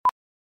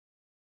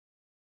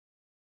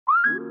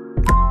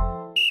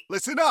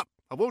Listen up.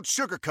 I won't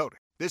sugarcoat it.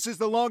 This is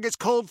the longest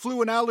cold,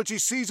 flu, and allergy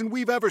season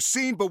we've ever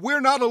seen, but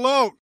we're not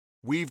alone.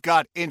 We've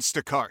got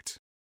Instacart.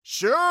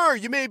 Sure,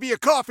 you may be a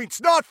coughing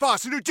snot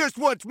faucet who just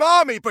wants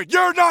mommy, but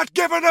you're not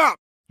giving up.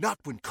 Not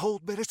when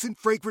cold medicine,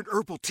 fragrant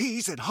herbal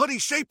teas, and honey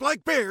shaped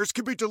like bears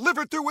can be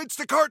delivered through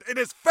Instacart in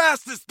as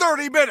fast as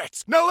 30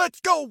 minutes. Now let's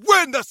go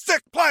win the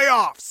sick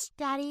playoffs.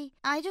 Daddy,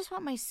 I just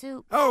want my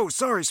soup. Oh,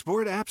 sorry,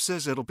 Sport. App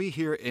says it'll be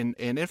here in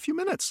a few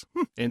minutes.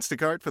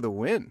 Instacart for the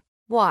win.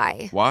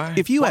 Why? Why?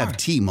 If you have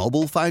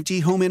T-Mobile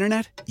 5G home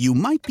internet, you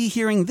might be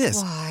hearing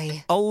this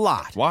Why? a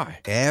lot.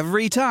 Why?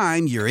 Every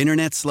time your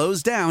internet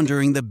slows down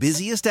during the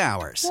busiest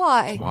hours.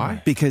 Why?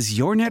 Why? Because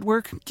your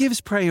network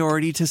gives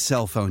priority to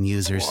cell phone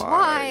users.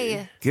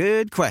 Why?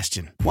 Good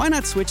question. Why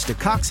not switch to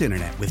Cox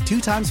Internet with 2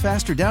 times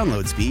faster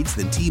download speeds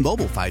than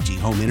T-Mobile 5G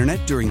home internet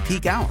during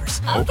peak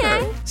hours?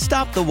 Okay.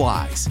 Stop the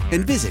whys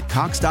and visit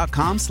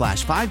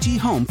cox.com/5G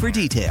home for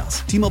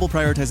details. T-Mobile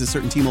prioritizes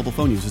certain T-Mobile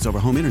phone users over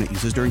home internet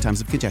users during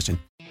times of congestion.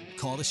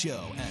 Call the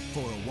show at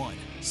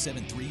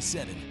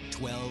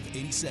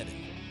 401-737-1287.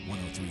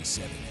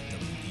 1037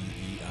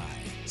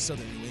 WEEI,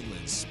 Southern New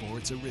England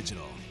Sports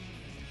Original.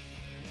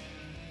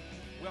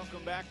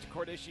 Welcome back to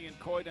Cordischi and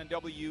Coit on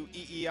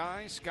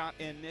WEEI. Scott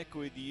and Nick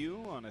with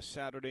you on a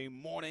Saturday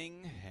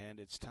morning, and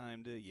it's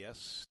time to,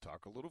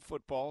 talk a little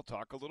football,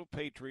 talk a little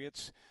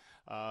Patriots.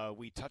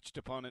 We touched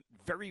upon it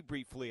very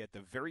briefly at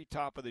the very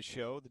top of the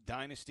show. The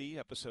Dynasty,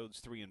 episodes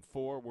 3 and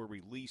 4, were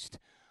released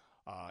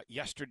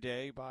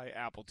yesterday by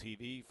Apple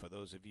TV, for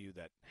those of you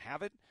that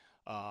have it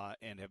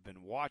and have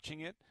been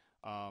watching it.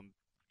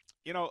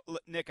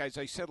 Nick, as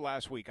I said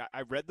last week,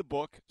 I read the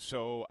book,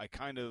 so I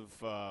kind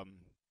of,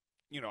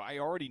 I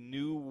already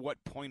knew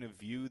what point of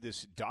view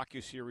this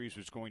docuseries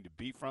was going to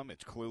be from.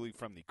 It's clearly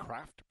from the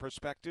Kraft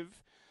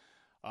perspective.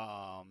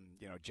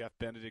 Jeff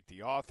Benedict,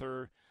 the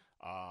author.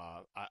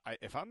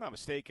 If I'm not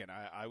mistaken,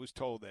 I was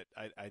told that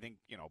I think,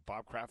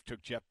 Bob Kraft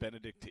took Jeff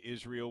Benedict to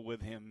Israel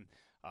with him.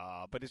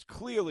 But it's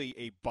clearly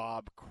a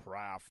Bob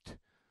Kraft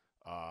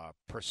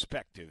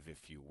perspective,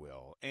 if you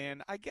will.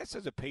 And I guess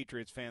as a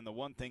Patriots fan, the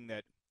one thing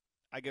that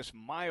I guess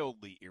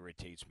mildly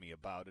irritates me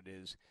about it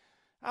is,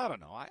 I don't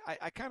know,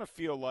 I kind of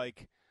feel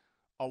like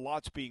a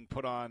lot's being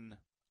put on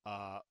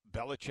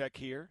Belichick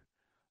here.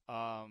 You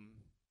know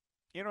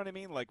what I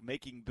mean? Like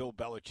making Bill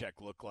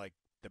Belichick look like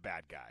the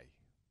bad guy.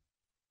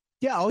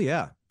 Yeah, oh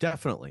yeah,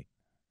 definitely.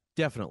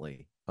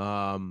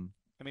 I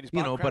mean, is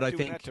Bob Kraft but I doing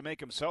think that to make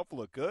himself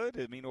look good?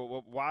 I mean,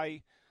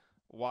 why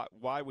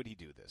would he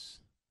do this?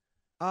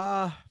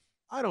 I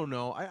don't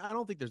know. I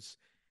don't think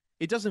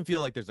it doesn't feel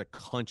like there's a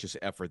conscious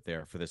effort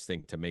there for this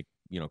thing to make,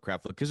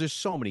 Kraft look, because there's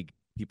so many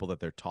people that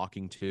they're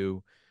talking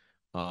to.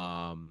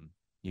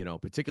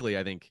 Particularly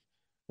I think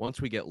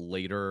once we get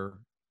later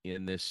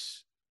in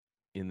this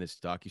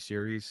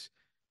docuseries,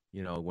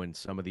 when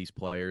some of these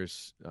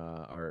players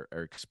are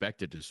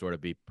expected to sort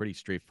of be pretty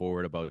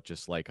straightforward about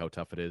just like how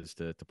tough it is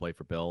to play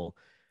for Bill.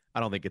 I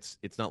don't think it's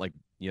not like,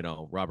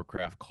 Robert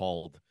Kraft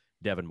called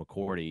Devin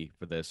McCourty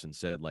for this and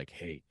said like,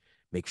 hey,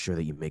 make sure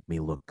that you make me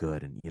look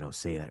good and,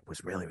 say that it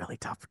was really, really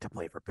tough to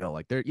play for Bill.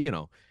 Like they're,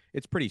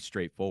 it's pretty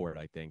straightforward,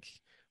 I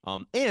think.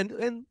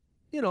 And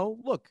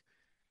look,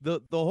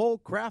 the whole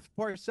Kraft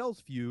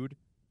Parcells feud,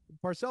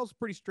 Parcells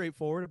pretty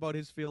straightforward about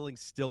his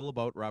feelings still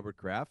about Robert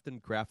Kraft,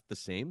 and Kraft the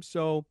same.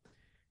 So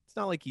it's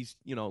not like he's,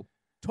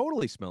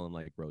 totally smelling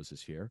like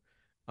roses here.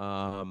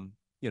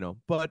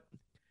 But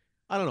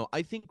I don't know.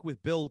 I think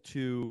with Bill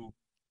too,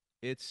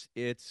 it's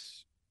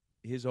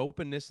his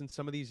openness in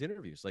some of these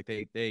interviews. Like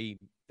they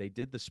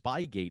did the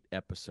Spygate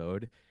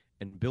episode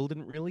and Bill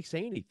didn't really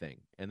say anything.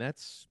 And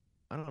that's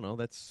kind of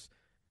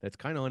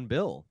on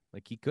Bill.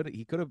 Like he could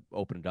have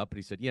opened up, but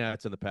he said, yeah,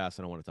 it's in the past.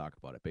 I don't want to talk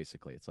about it.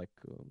 Basically, it's like,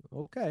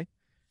 okay,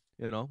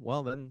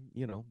 well then,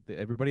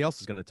 everybody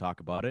else is going to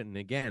talk about it. And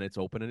again, it's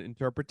open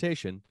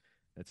interpretation.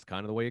 That's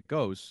kind of the way it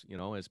goes,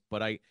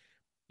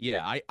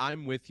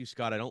 I'm with you,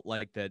 Scott. I don't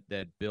like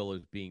that Bill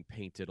is being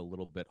painted a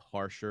little bit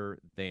harsher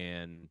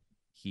than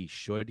he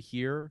should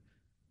here,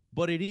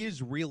 but it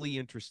is really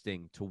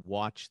interesting to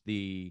watch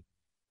the,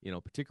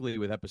 particularly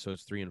with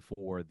episodes 3 and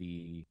 4,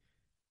 the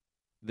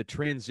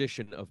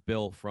transition of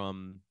Bill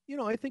from,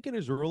 I think in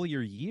his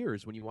earlier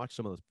years, when you watch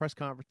some of those press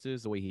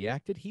conferences, the way he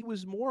acted, he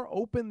was more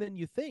open than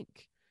you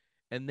think.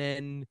 And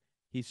then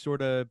he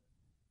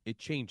it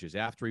changes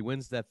after he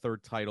wins that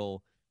third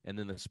title. And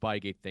then the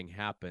Spygate thing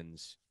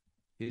happens.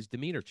 His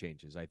demeanor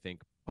changes, I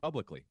think,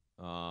 publicly.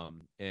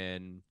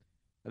 And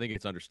I think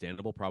it's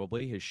understandable,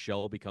 probably. His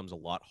shell becomes a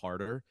lot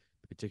harder,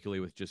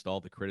 particularly with just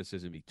all the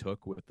criticism he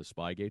took with the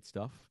Spygate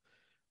stuff.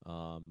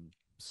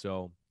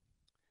 So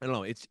I don't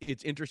know.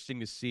 It's interesting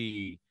to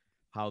see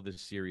how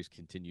this series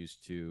continues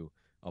to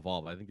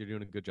evolve. I think they're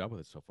doing a good job with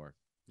it so far.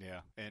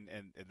 Yeah, and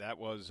that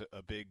was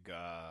a big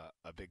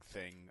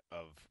thing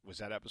of, was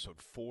that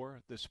episode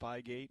 4, the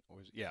Spygate?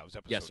 Or it was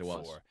episode 4. Yes, it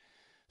was.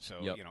 So,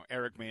 yep.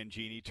 Eric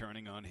Mangini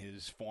turning on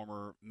his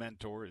former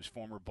mentor, his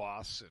former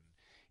boss,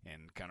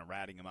 and kind of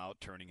ratting him out,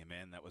 turning him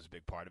in. That was a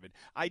big part of it.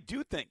 I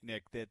do think,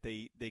 Nick, that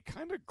they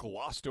kind of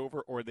glossed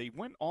over, or they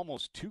went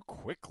almost too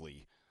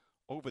quickly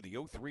over the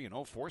 03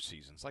 and 04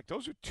 seasons. Like,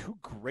 those are two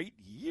great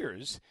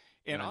years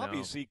and I know.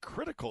 obviously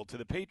critical to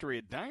the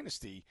Patriot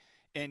dynasty.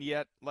 And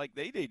yet, like,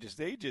 they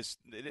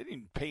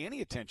didn't pay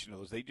any attention to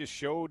those. They just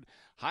showed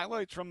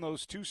highlights from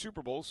those two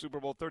Super Bowls, Super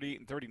Bowl 38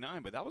 and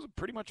 39, but that was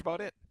pretty much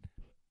about it.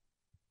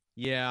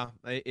 Yeah,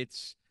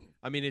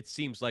 it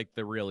seems like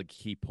the really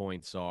key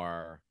points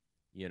are,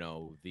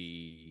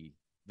 the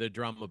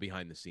drama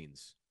behind the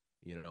scenes,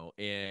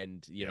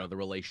 and the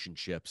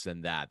relationships,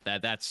 and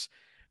that's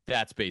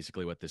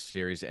basically what this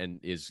series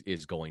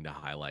is going to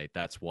highlight.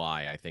 That's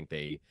why I think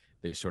they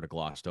sort of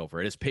glossed over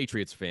it. As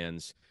Patriots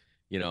fans,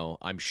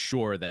 I'm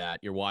sure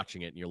that you're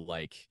watching it and you're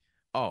like,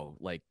 oh,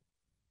 like,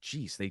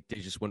 geez, they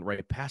just went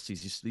right past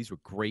these were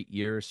great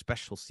years,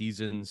 special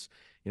seasons.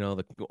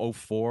 The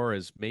 04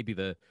 is maybe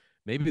the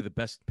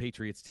best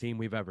Patriots team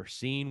we've ever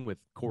seen, with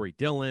Corey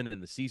Dillon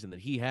and the season that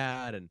he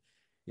had, and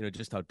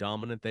just how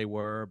dominant they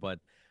were. But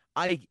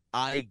I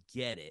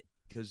get it,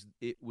 because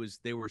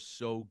they were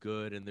so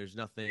good, and there's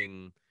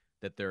nothing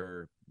that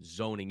they're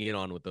zoning in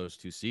on with those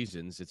two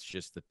seasons. It's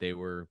just that they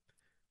were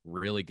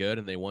really good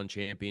and they won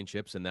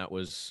championships, and that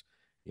was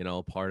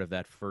part of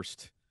that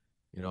first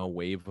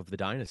wave of the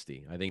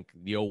dynasty. I think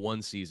the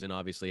 01 season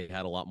obviously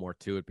had a lot more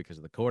to it because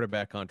of the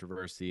quarterback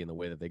controversy and the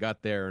way that they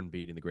got there and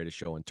beating the greatest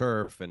show on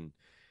turf. And,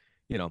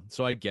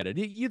 so I get it.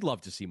 You'd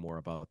love to see more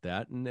about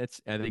that. And I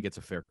think it's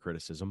a fair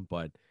criticism,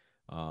 but,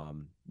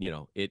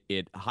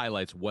 it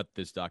highlights what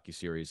this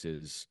docuseries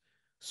is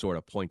sort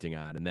of pointing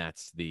at. And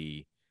that's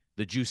the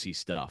juicy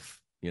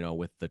stuff,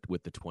 with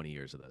the 20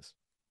 years of this.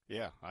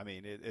 Yeah, I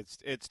mean,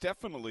 it's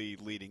definitely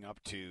leading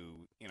up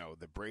to,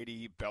 the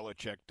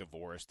Brady-Belichick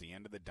divorce, the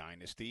end of the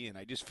dynasty, and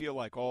I just feel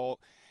like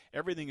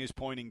everything is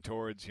pointing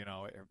towards,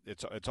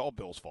 it's all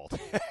Bill's fault.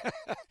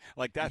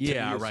 Like, that to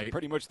me is right.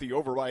 Pretty much the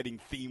overriding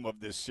theme of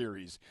this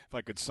series, if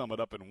I could sum it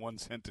up in one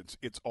sentence.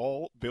 It's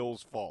all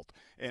Bill's fault,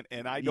 and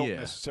I don't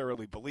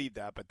necessarily believe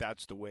that, but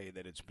that's the way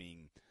that it's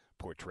being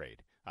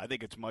portrayed. I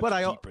think it's much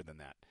deeper than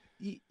that.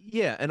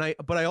 Yeah,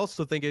 but I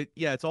also think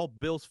it's all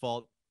Bill's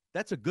fault.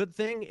 That's a good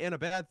thing and a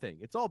bad thing.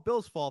 It's all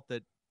Bill's fault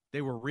that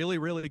they were really,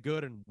 really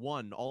good and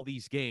won all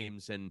these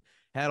games and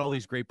had all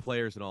these great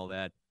players and all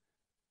that.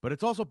 But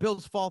it's also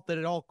Bill's fault that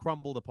it all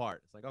crumbled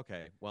apart. It's like,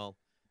 okay, well,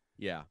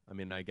 yeah. I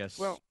mean, I guess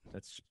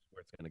that's just where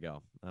it's going to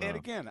go. And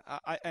again,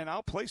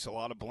 I'll place a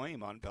lot of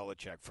blame on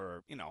Belichick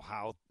for,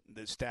 how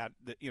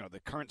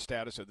the current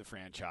status of the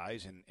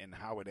franchise and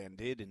how it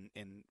ended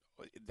and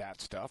that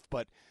stuff.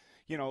 But,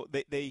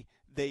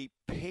 they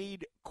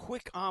paid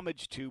quick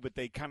homage to, but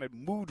they kind of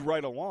moved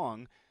right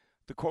along.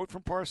 The quote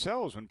from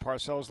Parcells when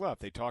Parcells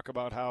left. They talk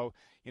about how,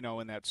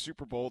 in that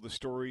Super Bowl, the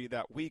story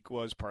that week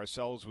was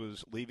Parcells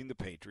was leaving the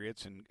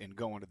Patriots and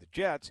going to the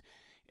Jets.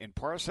 And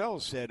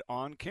Parcells said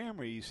on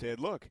camera, he said,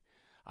 look,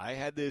 I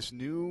had this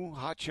new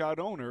hotshot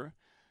owner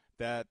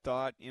that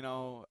thought,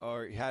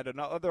 or had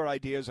other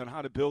ideas on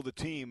how to build a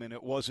team, and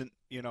it wasn't,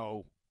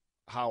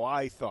 how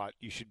I thought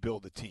you should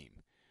build a team.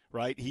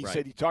 Right? He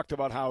said, he talked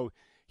about how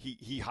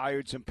he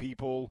hired some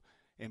people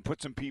and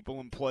put some people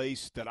in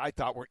place that I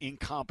thought were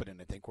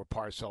incompetent, I think were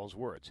Parcells'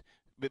 words.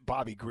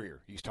 Bobby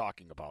Greer, he's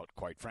talking about,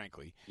 quite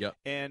frankly. Yep.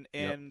 And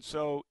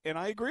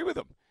I agree with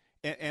him.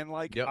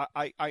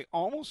 I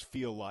almost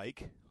feel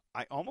like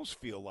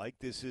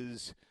this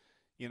is,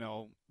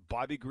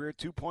 Bobby Greer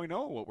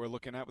 2.0, what we're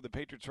looking at with the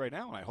Patriots right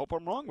now. And I hope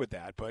I'm wrong with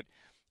that. But,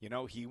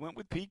 he went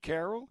with Pete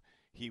Carroll.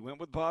 He went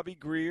with Bobby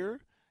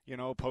Greer.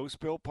 Post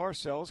Bill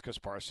Parcells, because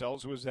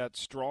Parcells was that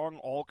strong,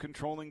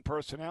 all-controlling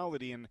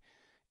personality, and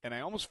I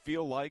almost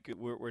feel like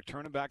we're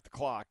turning back the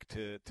clock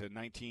to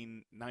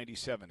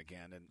 1997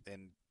 again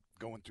and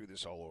going through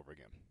this all over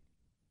again.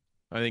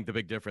 I think the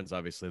big difference,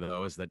 obviously,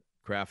 though, is that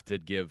Kraft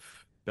did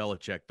give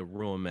Belichick the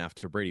room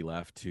after Brady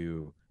left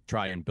to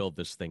try and build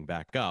this thing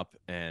back up,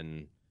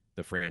 and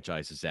the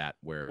franchise is at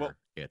where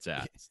it's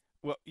at.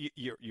 Well,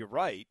 you're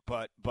right,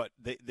 but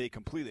they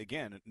completely,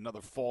 again,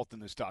 another fault in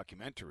this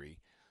documentary.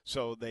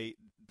 So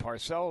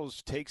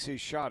Parcells takes his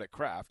shot at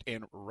Kraft,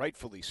 and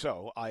rightfully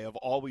so. I have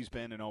always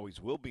been and always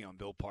will be on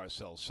Bill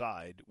Parcells'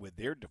 side with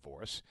their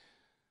divorce.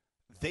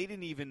 They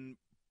didn't even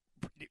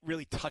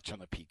really touch on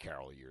the Pete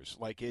Carroll years.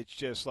 Like, it's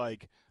just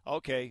like,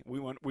 okay, we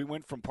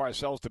went from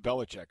Parcells to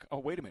Belichick. Oh,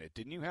 wait a minute,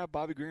 didn't you have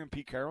Bobby Greer and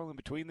Pete Carroll in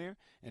between there?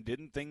 And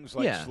didn't things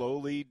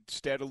slowly,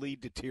 steadily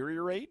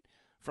deteriorate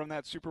from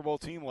that Super Bowl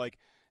team? Like,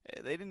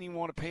 they didn't even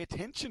want to pay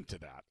attention to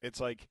that.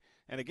 It's like,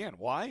 and again,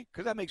 why?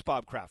 Because that makes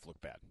Bob Kraft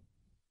look bad.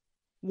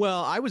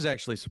 Well, I was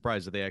actually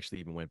surprised that they actually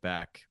even went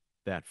back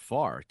that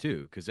far,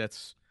 too, because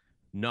that's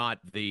not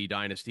the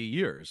dynasty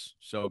years.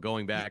 So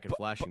going back and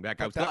flashing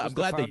back, I'm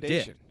glad they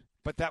did.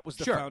 But that was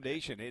the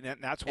foundation, and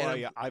that's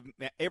why I've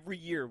every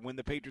year when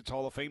the Patriots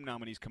Hall of Fame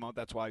nominees come out,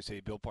 that's why I say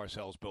Bill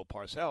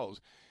Parcells,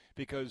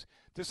 because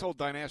this whole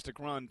dynastic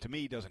run, to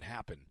me, doesn't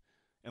happen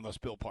unless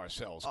Bill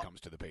Parcells comes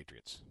to the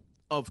Patriots.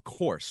 Of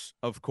course.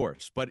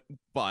 But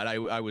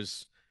I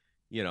was,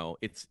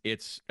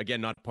 it's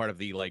again not part of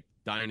the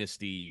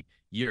Dynasty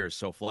years.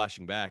 So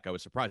flashing back, I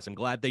was surprised. I'm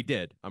glad they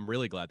did. I'm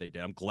really glad they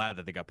did. I'm glad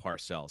that they got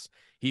Parcells.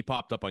 He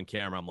popped up on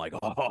camera. I'm like,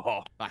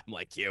 oh, I'm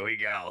like, here we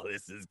go.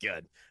 This is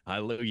good.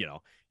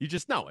 You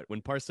just know it.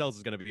 When Parcells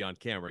is going to be on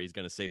camera, he's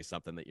going to say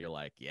something that you're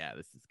like, yeah,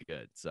 this is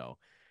good. So,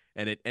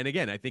 and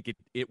again, I think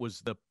it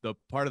was the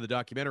part of the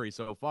documentary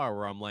so far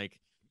where I'm like,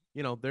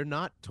 they're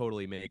not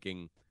totally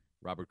making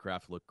Robert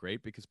Kraft look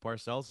great because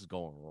Parcells is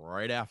going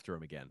right after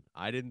him again.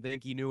 I didn't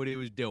think he knew what he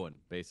was doing,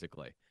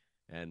 basically.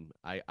 And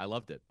I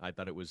loved it. I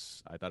thought it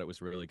was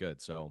really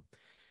good. So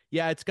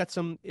yeah, it's got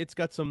some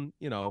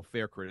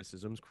fair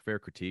criticisms, fair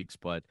critiques,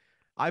 but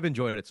I've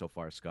enjoyed it so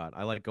far, Scott.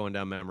 I like going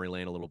down memory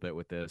lane a little bit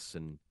with this,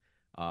 and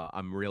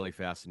I'm really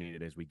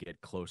fascinated as we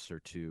get closer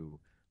to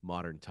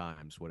modern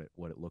times what it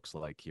looks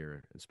like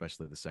here,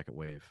 especially the second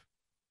wave.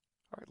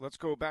 All right, let's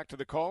go back to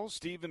the calls.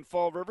 Steve in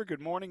Fall River,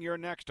 good morning. You're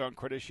next on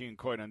Cordischi and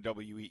Coit on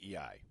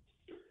WEEI.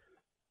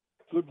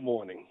 Good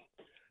morning.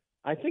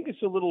 I think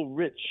it's a little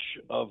rich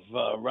of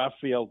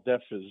Rafael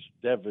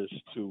Devers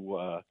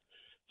to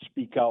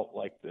speak out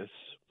like this,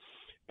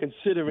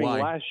 considering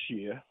Why? last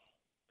year.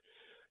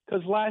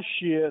 Because last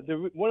year,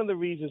 one of the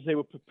reasons they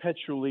were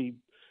perpetually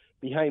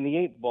behind the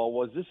eight ball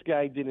was this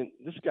guy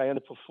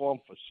underperformed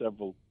for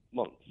several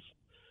months.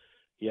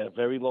 He had a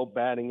very low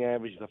batting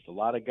average, left a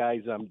lot of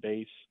guys on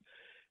base.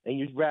 And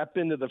you wrap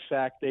into the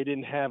fact they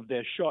didn't have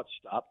their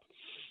shortstop.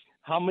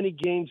 How many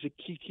games did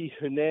Kiki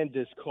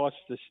Hernandez cost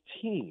this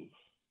team?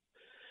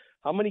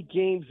 How many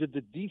games did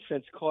the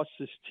defense cost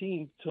this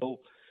team till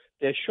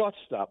their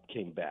shortstop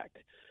came back?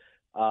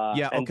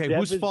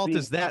 Whose fault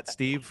is that,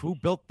 Steve? Who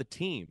built the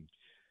team?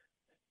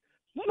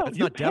 No, that's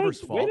not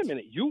Devers' fault. Wait a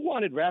minute. You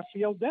wanted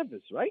Rafael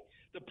Devers, right?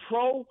 The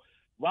pro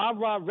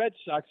rah-rah Red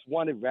Sox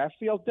wanted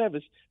Rafael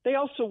Devers. They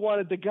also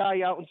wanted the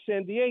guy out in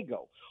San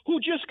Diego who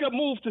just got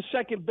moved to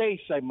second base,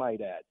 I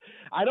might add.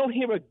 I don't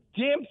hear a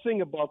damn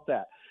thing about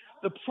that.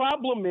 The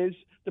problem is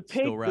the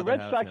Red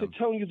Sox are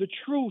telling you the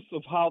truth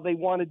of how they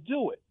want to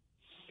do it.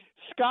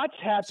 Scott's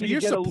happy so you're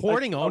to get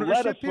supporting a ownership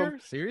letter here? From...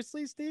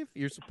 Seriously, Steve?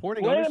 You're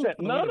supporting Wait ownership?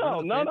 a minute.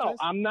 No.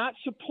 I'm not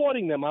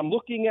supporting them. I'm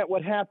looking at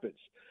what happens.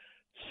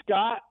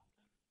 Scott,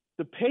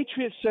 the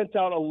Patriots sent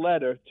out a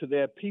letter to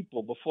their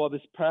people before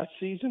this past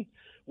season.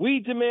 We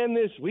demand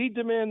this. We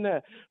demand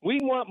that. We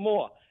want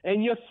more.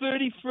 And you're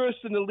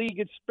 31st in the league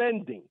at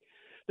spending.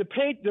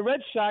 The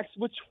Red Sox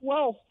were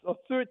 12th or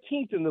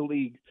 13th in the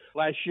league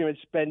last year in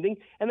spending,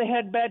 and they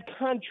had bad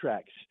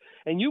contracts.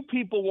 And you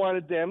people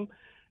wanted them.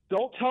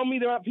 Don't tell me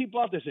there aren't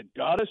people out there that said,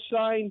 got to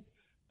sign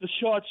the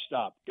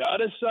shortstop, got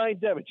to sign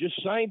Devin.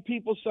 Just sign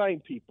people.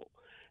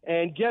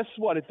 And guess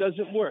what? It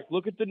doesn't work.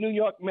 Look at the New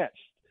York Mets.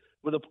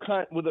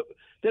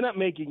 They're not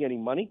making any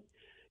money.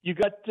 You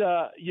got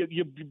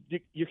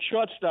your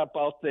shortstop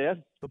out there.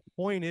 The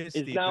point is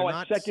Steve, now they're at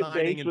not second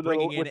signing base and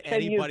bringing in 10 years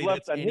anybody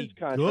left that's on any his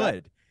contract.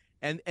 good.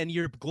 And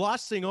you're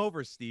glossing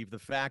over, Steve, the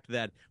fact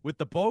that with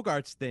the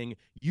Bogarts thing,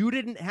 you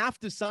didn't have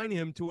to sign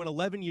him to an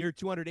 11-year,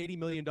 $280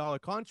 million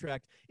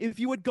contract if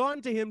you had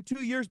gone to him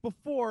 2 years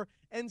before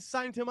and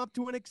signed him up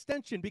to an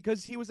extension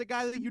because he was a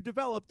guy that you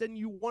developed and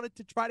you wanted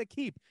to try to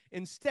keep.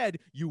 Instead,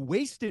 you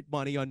wasted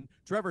money on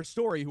Trevor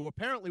Story, who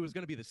apparently was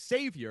going to be the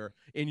savior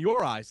in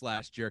your eyes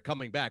last year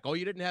coming back. Oh,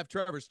 you didn't have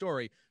Trevor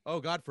Story.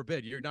 Oh, God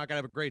forbid. You're not going to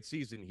have a great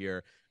season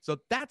here. So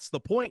that's the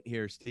point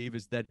here, Steve,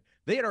 is that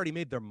they had already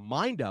made their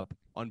mind up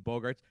on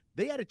Bogarts.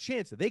 They had a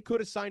chance. They could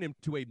have signed him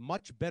to a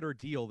much better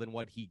deal than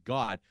what he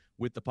got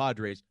with the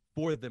Padres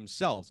for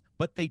themselves,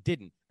 but they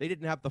didn't. They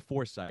didn't have the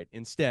foresight.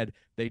 Instead,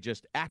 they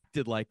just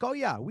acted like, oh,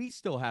 yeah, we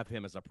still have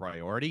him as a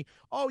priority.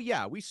 Oh,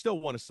 yeah, we still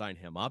want to sign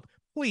him up.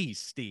 Please,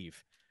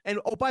 Steve. And,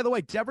 oh, by the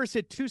way, Devers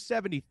hit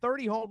 270,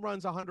 30 home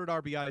runs, 100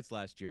 RBIs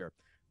last year.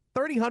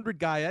 3,000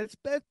 guy, that's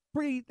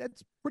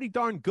pretty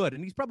darn good.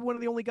 And he's probably one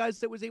of the only guys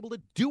that was able to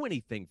do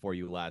anything for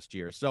you last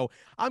year. So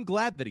I'm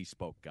glad that he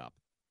spoke up.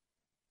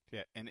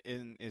 Yeah, and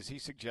is he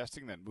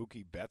suggesting that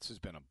Mookie Betts has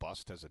been a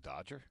bust as a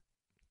Dodger?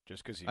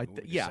 Just because he moved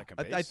to second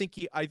base?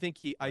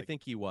 I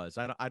think he was.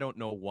 I don't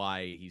know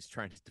why he's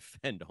trying to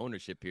defend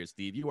ownership here,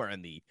 Steve. You are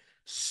in the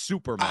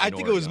super minority. I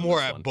think it was more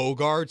at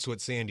Bogarts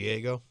with San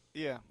Diego.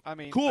 Yeah, I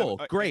mean,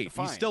 cool, great.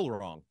 Fine. He's still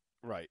wrong.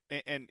 Right,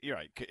 and you're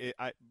right.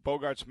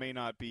 Bogarts may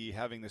not be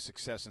having the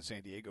success in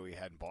San Diego he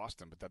had in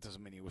Boston, but that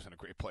doesn't mean he wasn't a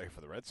great player for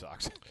the Red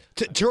Sox.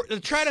 To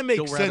try to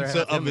make sense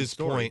of his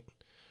point.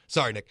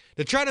 Sorry, Nick.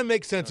 To try to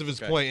make sense of his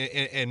point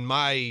in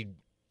my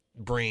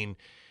brain,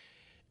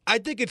 I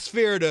think it's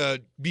fair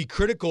to be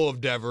critical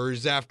of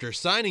Devers after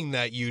signing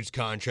that huge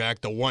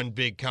contract, the one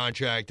big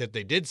contract that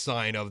they did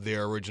sign of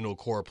their original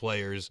core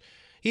players.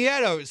 He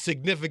had a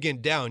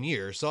significant down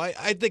year, so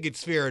I think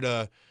it's fair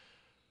to,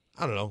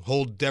 I don't know,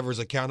 hold Devers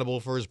accountable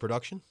for his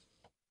production.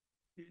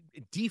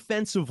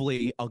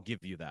 Defensively, I'll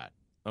give you that.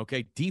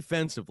 Okay,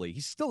 defensively,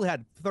 he still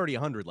had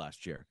 3,000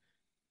 last year.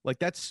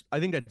 Like I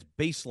think that's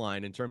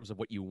baseline in terms of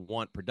what you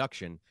want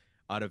production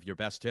out of your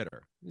best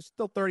hitter. He's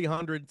still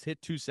 3,000,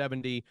 hit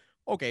 270.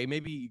 Okay,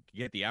 maybe you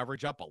get the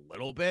average up a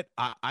little bit.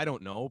 I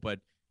don't know,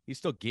 but he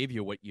still gave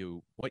you what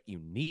you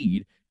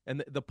need.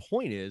 And the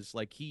point is,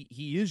 like, he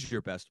is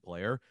your best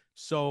player.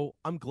 So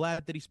I'm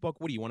glad that he spoke.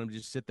 What do you want him to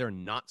just sit there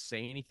and not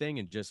say anything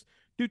and just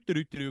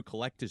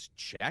collect his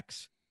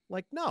checks?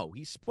 Like, no,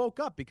 he spoke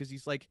up because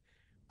he's like,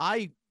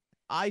 I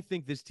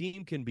think this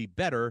team can be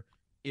better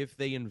if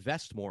they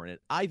invest more in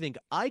it. I think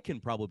I can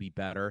probably be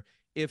better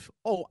if,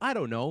 I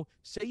don't know,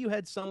 say you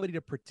had somebody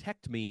to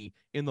protect me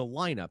in the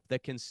lineup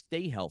that can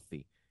stay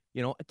healthy.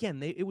 You know,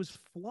 again, it was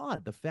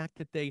flawed. The fact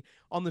that they,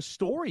 on the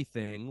Story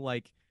thing,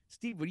 like,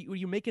 Steve, were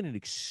you making an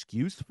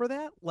excuse for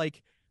that?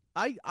 Like,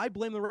 I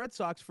blame the Red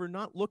Sox for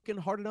not looking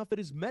hard enough at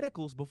his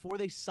medicals before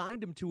they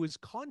signed him to his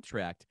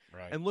contract,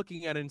 and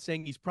looking at it and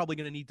saying he's probably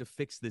going to need to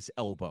fix this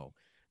elbow.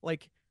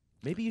 Like,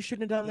 maybe you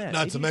shouldn't have done that.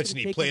 Not to mention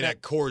he played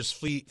at Coors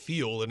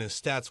Field and his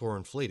stats were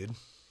inflated.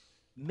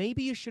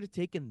 Maybe you should have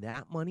taken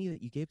that money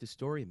that you gave to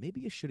Story, and maybe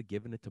you should have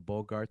given it to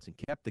Bogarts and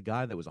kept the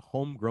guy that was a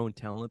homegrown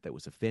talent, that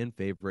was a fan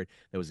favorite,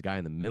 that was a guy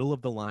in the middle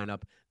of the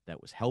lineup,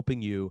 that was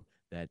helping you,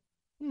 that,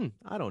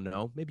 I don't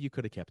know, maybe you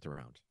could have kept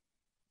around.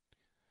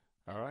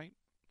 All right,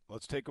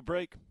 let's take a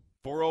break.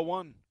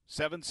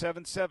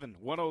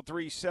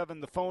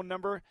 401-777-1037, the phone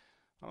number.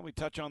 Why don't we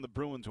touch on the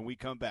Bruins when we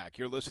come back?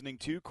 You're listening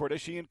to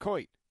Cordischi and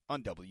Coit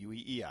on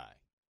WEEI.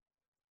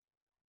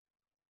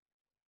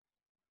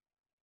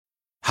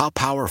 How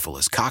powerful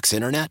is Cox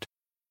Internet?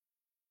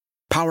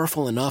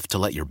 Powerful enough to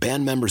let your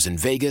band members in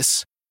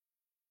Vegas,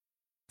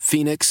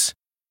 Phoenix,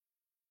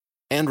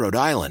 and Rhode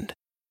Island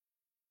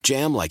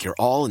jam like you're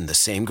all in the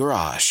same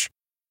garage.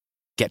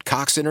 Get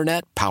Cox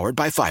Internet powered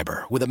by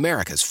fiber with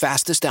America's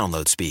fastest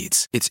download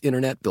speeds. It's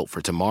internet built for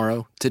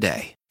tomorrow,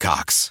 today.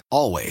 Cox,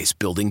 always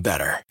building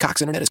better.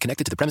 Cox Internet is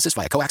connected to the premises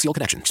via coaxial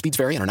connection. Speeds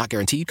vary and are not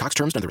guaranteed. Cox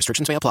terms and other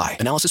restrictions may apply.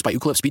 Analysis by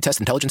Ookla Speed Test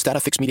Intelligence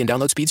Data. Fixed median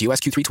download speeds. US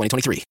Q3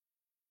 2023.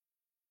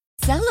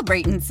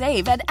 Celebrate and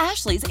save at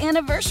Ashley's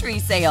Anniversary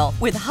Sale.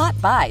 With Hot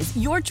Buys,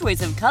 your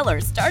choice of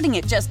colors starting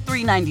at just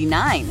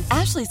 $3.99.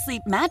 Ashley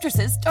Sleep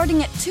mattresses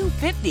starting at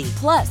 $2.50.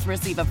 Plus,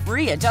 receive a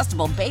free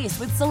adjustable base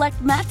with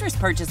select mattress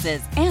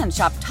purchases. And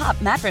shop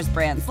top mattress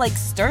brands like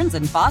Stearns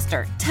 &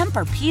 Foster,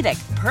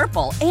 Tempur-Pedic,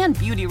 Purple, and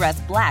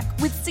Beautyrest Black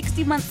with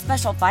 60-month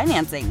special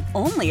financing.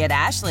 Only at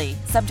Ashley.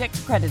 Subject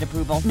to credit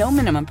approval. No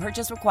minimum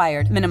purchase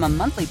required. Minimum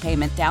monthly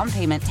payment, down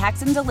payment,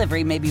 tax, and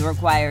delivery may be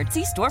required.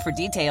 See store for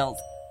details.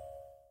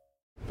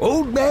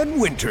 Old Man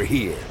Winter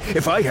here.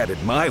 If I had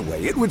it my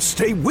way, it would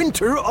stay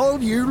winter all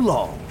year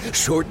long.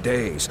 Short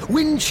days,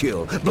 wind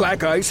chill,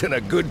 black ice, and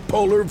a good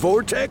polar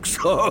vortex.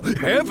 Oh,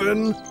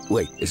 heaven.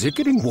 Wait, is it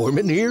getting warm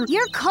in here?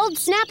 Your cold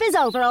snap is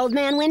over, Old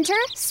Man Winter.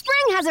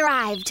 Spring has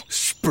arrived.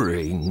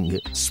 Spring.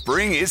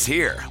 Spring is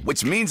here,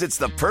 which means it's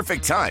the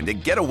perfect time to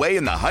get away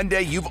in the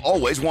Hyundai you've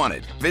always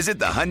wanted. Visit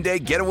the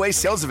Hyundai Getaway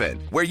Sales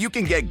Event, where you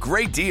can get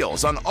great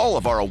deals on all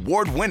of our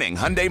award-winning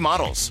Hyundai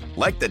models,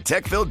 like the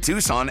tech-filled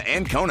Tucson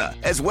and Kona,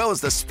 as well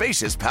as the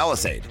spacious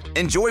Palisade.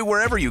 Enjoy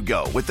wherever you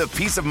go with the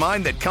peace of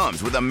mind that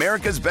comes with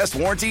America's best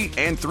warranty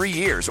and 3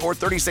 years or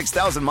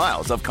 36,000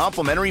 miles of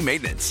complimentary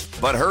maintenance.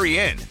 But hurry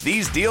in,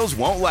 these deals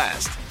won't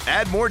last.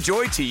 Add more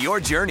joy to your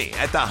journey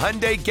at the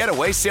Hyundai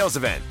Getaway Sales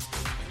Event.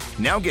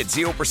 Now get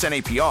 0%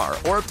 APR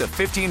or up to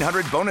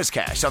 $1,500 bonus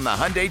cash on the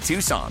Hyundai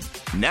Tucson.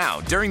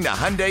 Now, during the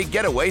Hyundai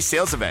Getaway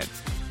Sales Event.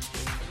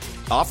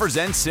 Offers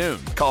end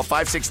soon. Call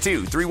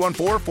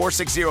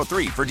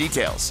 562-314-4603 for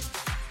details.